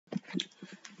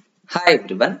Hi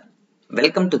everyone,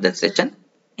 welcome to the session.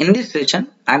 In this session,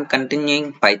 I am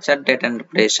continuing pie chart data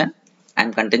interpretation.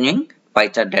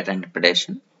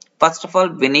 First of all,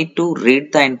 we need to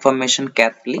read the information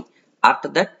carefully. After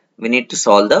that, we need to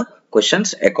solve the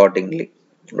questions accordingly.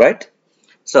 Right?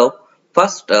 So,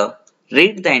 first,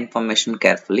 read the information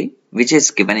carefully, which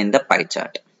is given in the pie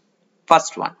chart.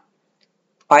 First one,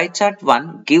 pie chart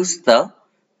 1 gives the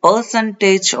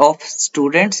percentage of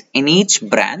students in each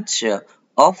branch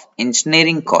of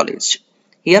engineering college.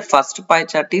 Here first pie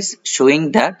chart is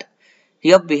showing that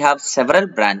here we have several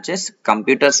branches: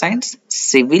 computer science,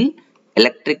 civil,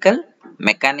 electrical,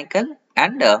 mechanical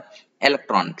and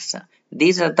electronics.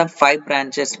 These are the 5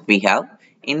 branches we have.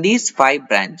 In these 5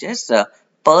 branches,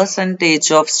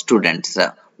 percentage of students,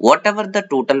 whatever the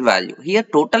total value, here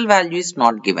total value is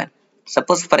not given.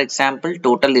 Suppose for example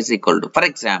total is equal to,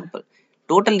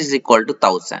 total is equal to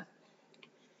 1000.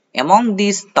 Among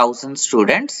these 1000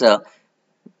 students,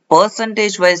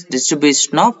 percentage wise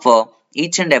distribution of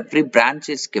each and every branch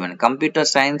is given. Computer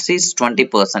science is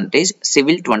 20%,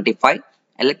 civil 25,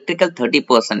 electrical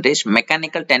 30%,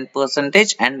 mechanical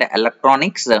 10% and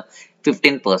electronics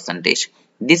 15%.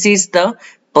 This is the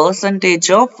percentage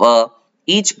of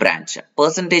each branch,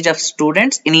 percentage of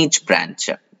students in each branch,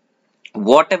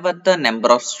 whatever the number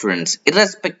of students,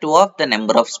 irrespective of the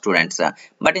number of students.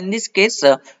 But in this case,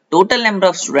 total number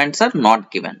of students are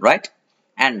not given, right?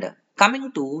 And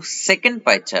coming to second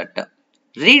pie chart,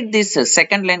 read this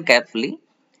second line carefully.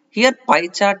 Here pie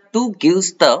chart 2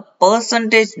 gives the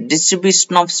percentage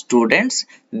distribution of students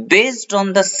based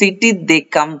on the city they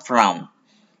come from.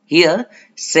 Here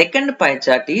second pie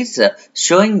chart is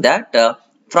showing that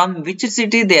from which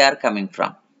city they are coming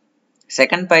from.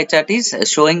 Second pie chart is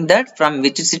showing that from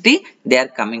which city they are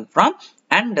coming from,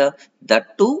 and the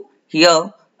two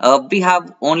here we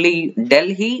have only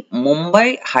Delhi,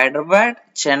 Mumbai, Hyderabad,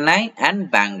 Chennai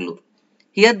and Bangalore.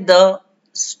 Here the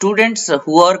students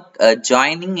who are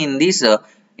joining in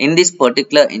this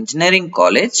particular engineering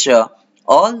college,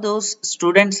 all those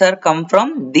students are come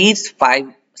from these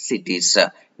 5 cities: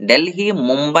 Delhi,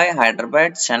 Mumbai,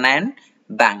 Hyderabad, Chennai and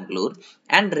Bangalore.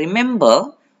 And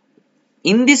remember,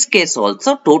 in this case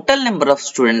also total number of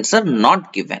students are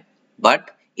not given.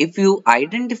 But if you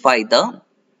identify the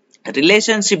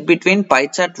relationship between pie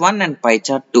chart 1 and pie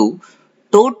chart 2,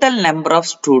 total number of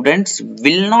students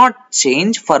will not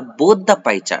change for both the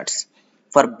pie charts.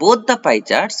 For both the pie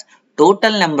charts,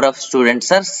 total number of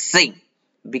students are same,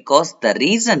 because the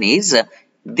reason is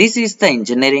this is the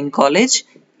engineering college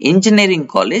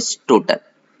total.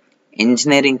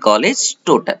 Engineering college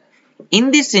total.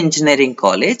 In this engineering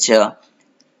college,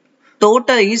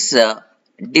 total is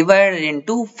divided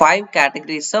into 5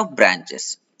 categories of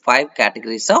branches. 5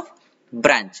 categories of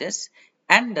branches,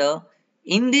 and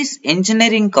in this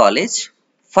engineering college,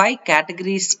 5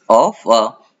 categories of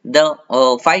the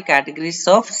 5 categories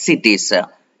of cities: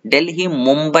 Delhi,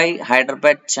 Mumbai,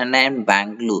 Hyderabad, Chennai, and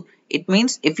Bangalore. It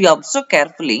means if you observe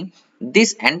carefully,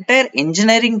 this entire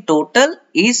engineering total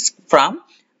is from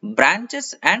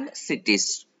branches and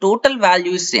cities. Total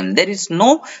value is same. There is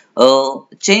no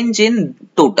change in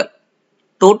total.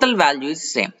 Total value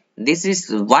is same. This is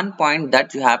one point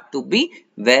that you have to be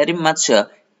very much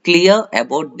clear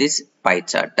about this pie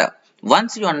chart.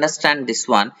 Once you understand this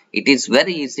one, it is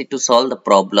very easy to solve the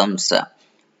problems.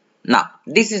 Now,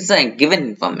 this is a given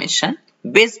information.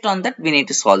 Based on that, we need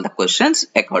to solve the questions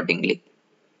accordingly.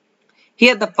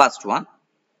 Here the first one,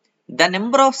 the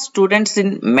number of students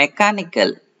in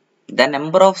mechanical.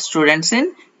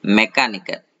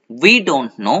 We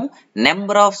don't know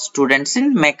number of students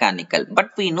in mechanical, but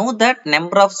we know that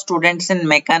number of students in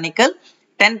mechanical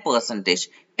 10%.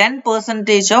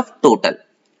 10% of total.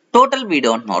 Total we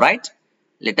don't know, right?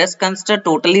 Let us consider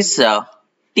total is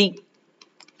T.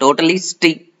 Total is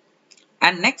T.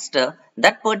 And next,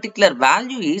 that particular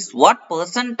value is what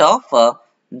percent of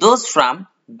those from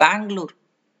Bangalore.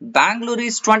 Bangalore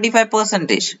is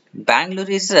 25%. Bangalore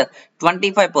is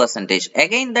 25%.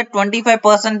 Again, that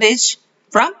 25%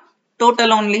 from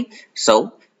total only.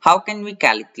 So, how can we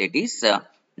calculate is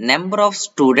number of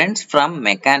students from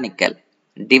mechanical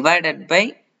divided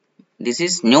by, this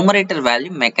is numerator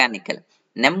value mechanical.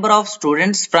 Number of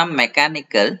students from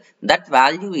mechanical, that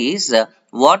value is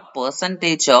what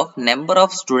percentage of number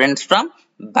of students from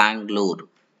Bangalore.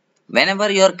 Whenever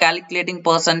you are calculating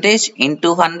percentage into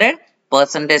 100,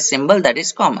 percentage symbol, that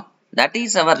is common. That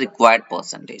is our required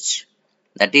percentage.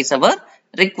 Therefore,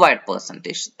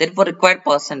 required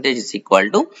percentage is equal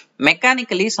to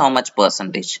mechanical is how much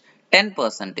percentage?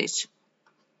 10%.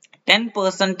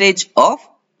 10% of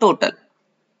total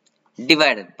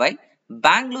divided by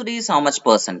Bangalore is how much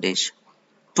percentage?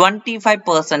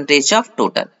 25% of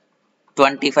total.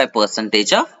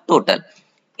 25% of total.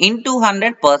 Into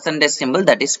 100 percentage symbol,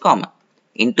 that is common.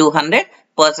 Into 100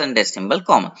 percentage symbol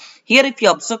common. Here if you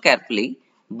observe carefully,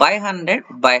 by 100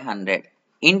 by 100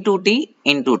 into t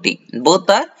both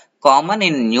are common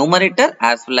in numerator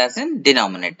as well as in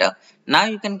denominator. Now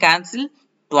you can cancel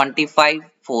 25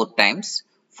 4 times.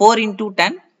 4 into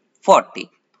 10 40.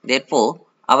 Therefore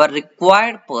our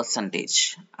required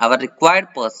percentage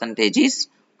is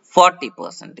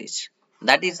 40%.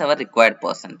 That is our required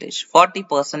percentage.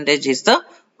 40% is the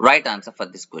right answer for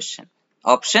this question.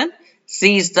 Option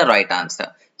C is the right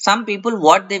answer. Some people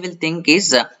what they will think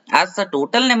is as the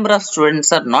total number of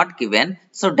students are not given,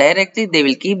 so directly they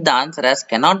will keep the answer as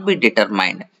cannot be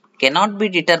determined. Cannot be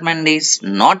determined is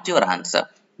not your answer,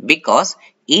 because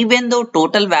even though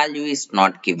total value is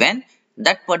not given,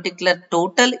 that particular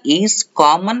total is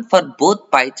common for both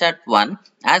pie chart 1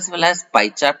 as well as pie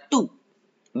chart 2.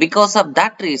 Because of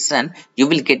that reason, you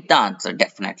will get the answer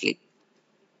definitely.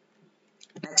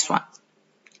 Next one.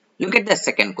 Look at the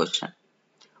second question.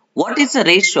 What is the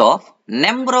ratio of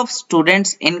number of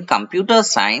students in computer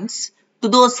science to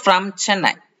those from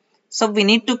Chennai? So we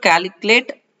need to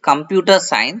calculate computer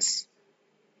science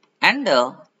and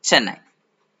Chennai.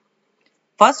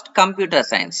 First, computer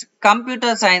science.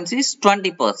 Computer science is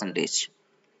 20%.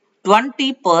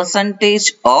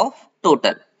 20% of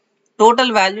total.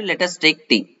 Total value, let us take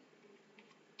T,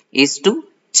 is to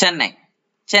Chennai.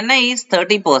 Chennai is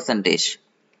 30%.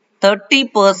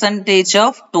 30%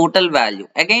 of total value.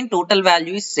 Again, total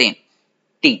value is same,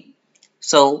 T.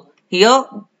 So, here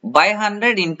by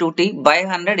 100 into T, by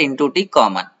 100 into T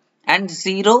common. And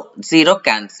 0, 0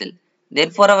 cancel.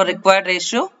 Therefore, our required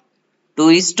ratio 2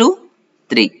 is to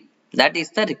 3. That is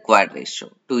the required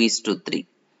ratio, 2 is to 3.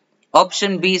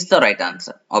 Option B is the right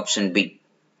answer. Option B.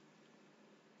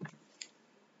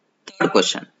 Third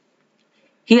question.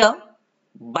 Here,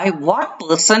 by what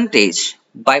percentage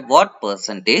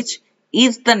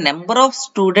is the number of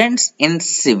students in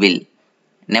civil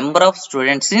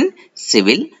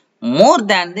more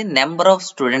than the number of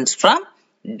students from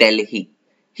Delhi?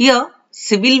 Here,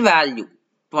 civil value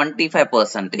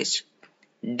 25%,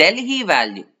 Delhi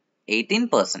value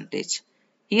 18%.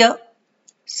 Here,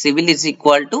 civil is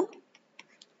equal to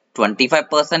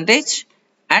 25%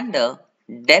 and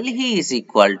Delhi is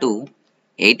equal to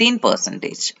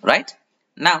 18%, right?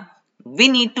 Now, we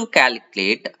need to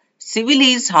calculate civil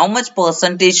is how much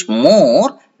percentage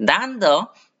more than the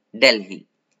Delhi.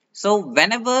 So,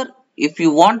 whenever if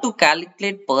you want to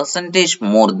calculate percentage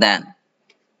more than,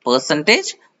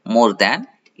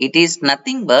 it is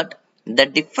nothing but the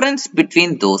difference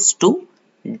between those two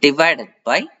divided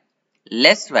by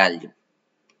less value.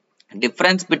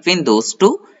 Difference between those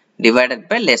two divided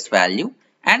by less value,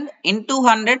 and into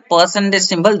 100%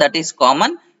 symbol, that is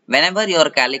common whenever you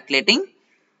are calculating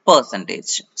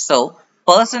percentage. So,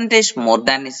 percentage more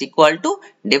than is equal to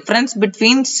difference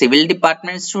between civil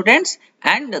department students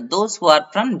and those who are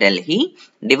from Delhi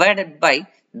divided by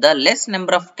the less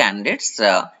number of candidates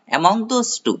among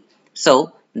those two.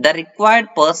 So, the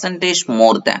required percentage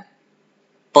more than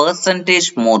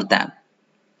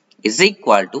is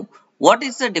equal to, what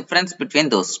is the difference between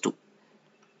those two?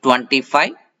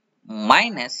 25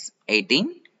 minus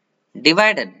 18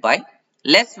 divided by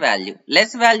less value.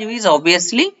 Less value is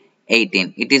obviously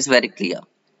 18. It is very clear.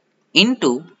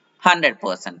 Into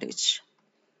 100%.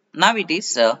 Now it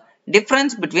is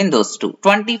difference between those two.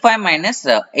 25 minus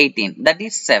 18, that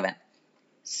is 7.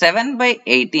 7 by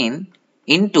 18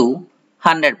 into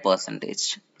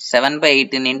 100%. 7 by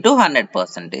 18 into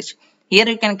 100%. Here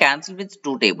you can cancel with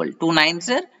 2 table. 2 nines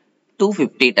are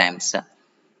 250 times.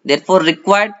 Therefore,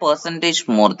 required percentage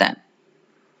more than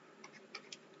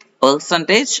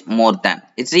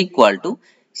is equal to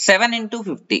 7 into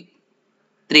 50,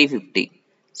 350.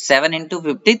 7 into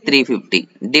 50, 350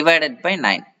 divided by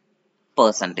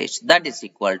 9%. That is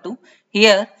equal to,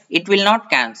 here it will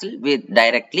not cancel with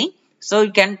directly. So,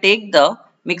 you can take the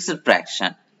mixed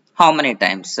fraction. How many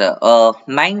times? 9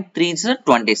 3s are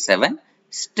 27.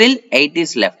 Still 8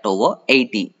 is left over,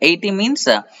 80. 80 means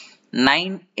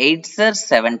 9 8s are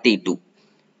 72.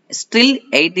 Still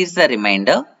 8 is the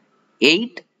remainder,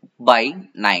 8 by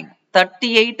 9.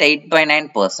 38 8 by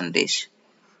 9%.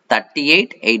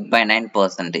 38 8 by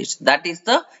 9%. That is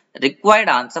the required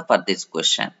answer for this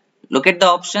question. Look at the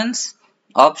options.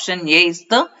 Option A is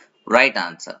the right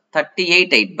answer.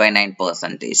 38 8 by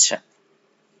 9%.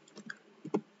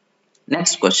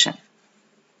 Next question.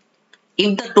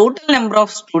 If the total number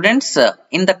of students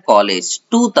in the college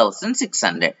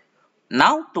 2600,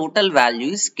 now total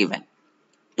value is given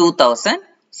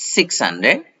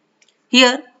 2600.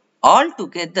 Here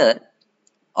altogether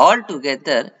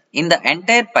altogether in the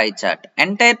entire pie chart.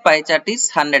 Entire pie chart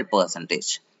is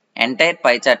 100%. Entire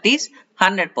pie chart is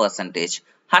 100%.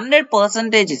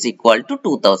 100% is equal to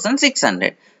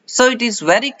 2600. So it is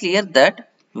very clear that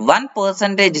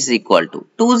 1% is equal to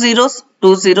 2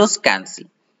 zeros cancel.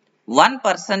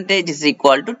 1% is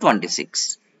equal to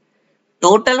 26.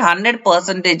 Total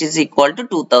 100% is equal to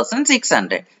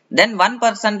 2600. Then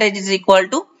 1% is equal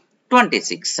to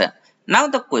 26. Now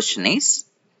the question is,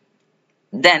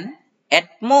 then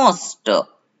at most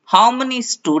how many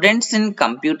students in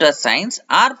computer science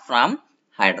are from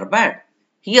Hyderabad?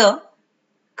 Here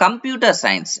computer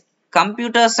science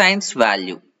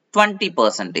value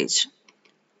 20%.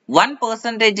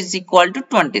 1% is equal to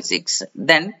 26.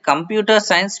 Then computer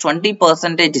science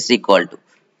 20% is equal to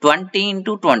 20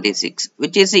 into 26,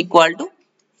 which is equal to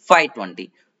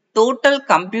 520. Total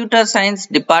computer science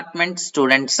department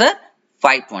students are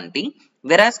 520.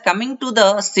 Whereas coming to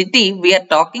the city, we are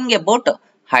talking about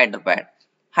Hyderabad.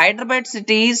 Hyderabad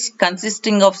city is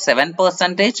consisting of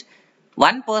 7%.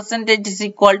 1% is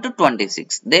equal to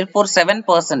 26. Therefore,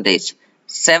 7%.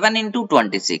 7 into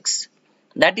 26.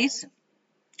 That is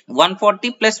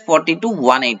 140 plus 42,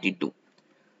 182.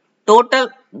 Total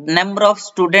number of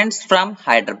students from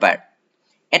Hyderabad.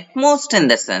 At most in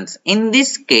the sense, in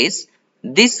this case,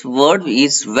 this word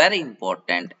is very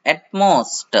important. At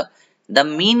most. The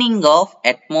meaning of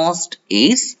at most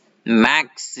is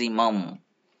maximum.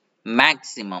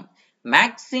 Maximum.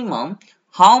 Maximum.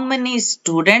 How many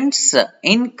students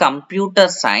in computer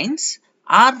science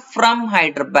are from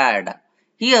Hyderabad?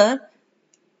 Here,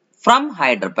 from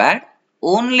Hyderabad,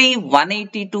 only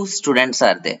 182 students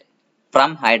are there.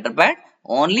 From Hyderabad,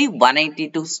 only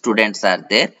 182 students are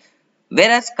there.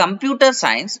 Whereas computer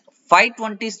science,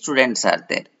 520 students are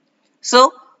there.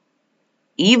 So,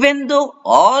 even though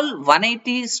all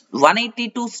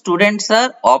 182 students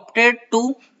are opted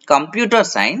to computer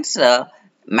science,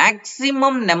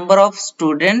 maximum number of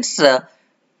students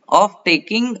of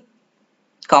taking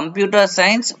computer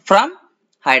science from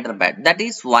Hyderabad, that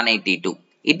is 182.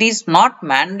 It is not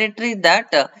mandatory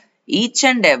that each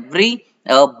and every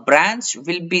branch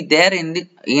will be there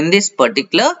in this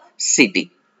particular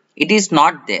city. It is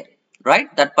not there,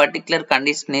 right? That particular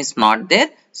condition is not there.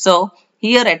 So,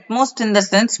 here at most in the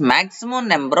sense maximum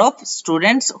number of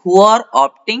students who are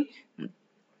opting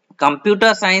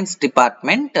computer science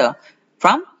department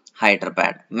from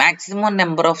Hyderabad. Maximum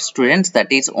number of students,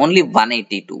 that is only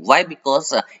 182. Why?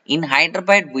 Because in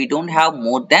Hyderabad we don't have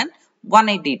more than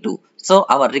 182. So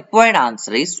our required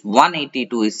answer is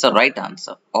 182 is the right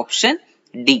answer. Option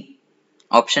D.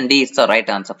 Option D is the right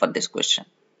answer for this question.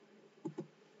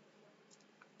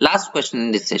 Last question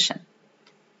in this session.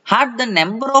 Had the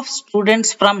number of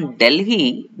students from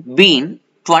Delhi been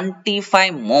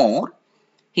 25 more?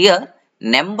 Here,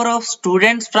 number of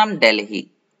students from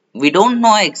Delhi. We don't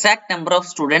know exact number of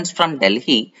students from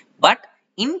Delhi, but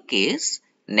in case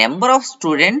number of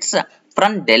students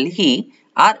from Delhi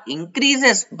are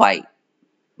increases by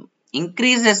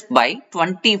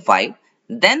 25,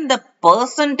 then the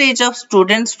percentage of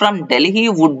students from Delhi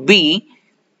would be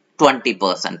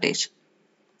 20%.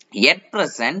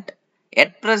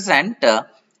 At present,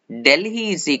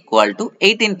 Delhi is equal to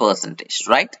 18%,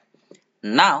 right?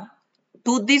 Now,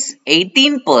 to this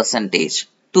 18%,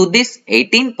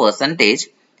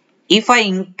 if I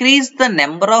increase the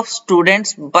number of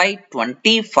students by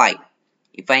 25,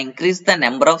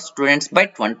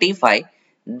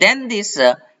 then this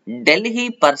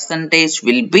Delhi percentage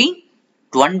will be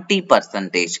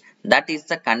 20%. That is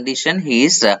the condition he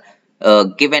is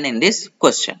given in this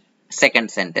question.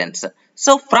 Second sentence.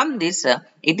 So from this,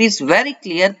 it is very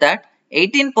clear that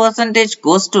 18%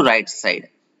 goes to right side.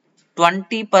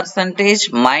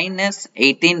 20% minus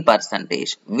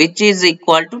 18%, which is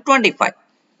equal to 25.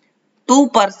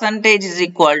 2% is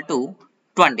equal to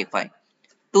 25.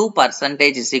 2%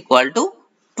 is equal to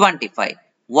 25.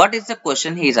 What is the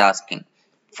question he is asking?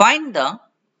 Find the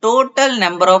total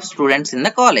number of students in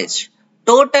the college.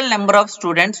 Total number of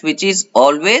students, which is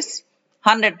always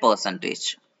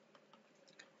 100%.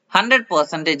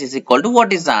 100% is equal to,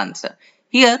 what is the answer?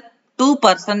 Here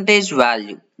 2%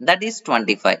 value, that is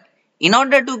 25. In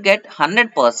order to get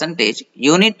 100%,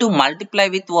 you need to multiply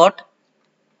with what?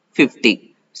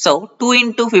 50. So 2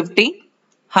 into 50,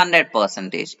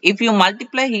 100%. If you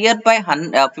multiply here by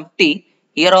 50,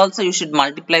 here also you should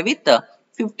multiply with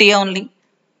 50 only.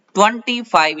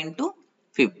 25 into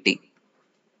 50.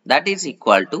 That is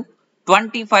equal to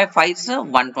 25 5s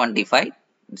 125.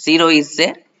 0 is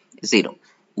there? 0.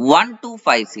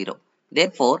 1250.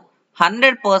 Therefore,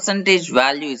 100%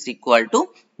 value is equal to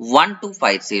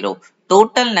 1250.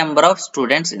 Total number of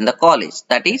students in the college,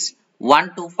 that is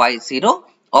 1250.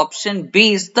 Option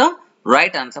B is the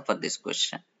right answer for this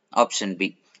question. Option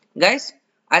B. Guys,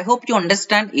 I hope you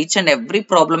understand each and every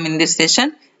problem in this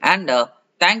session, and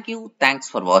thank you. Thanks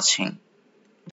for watching.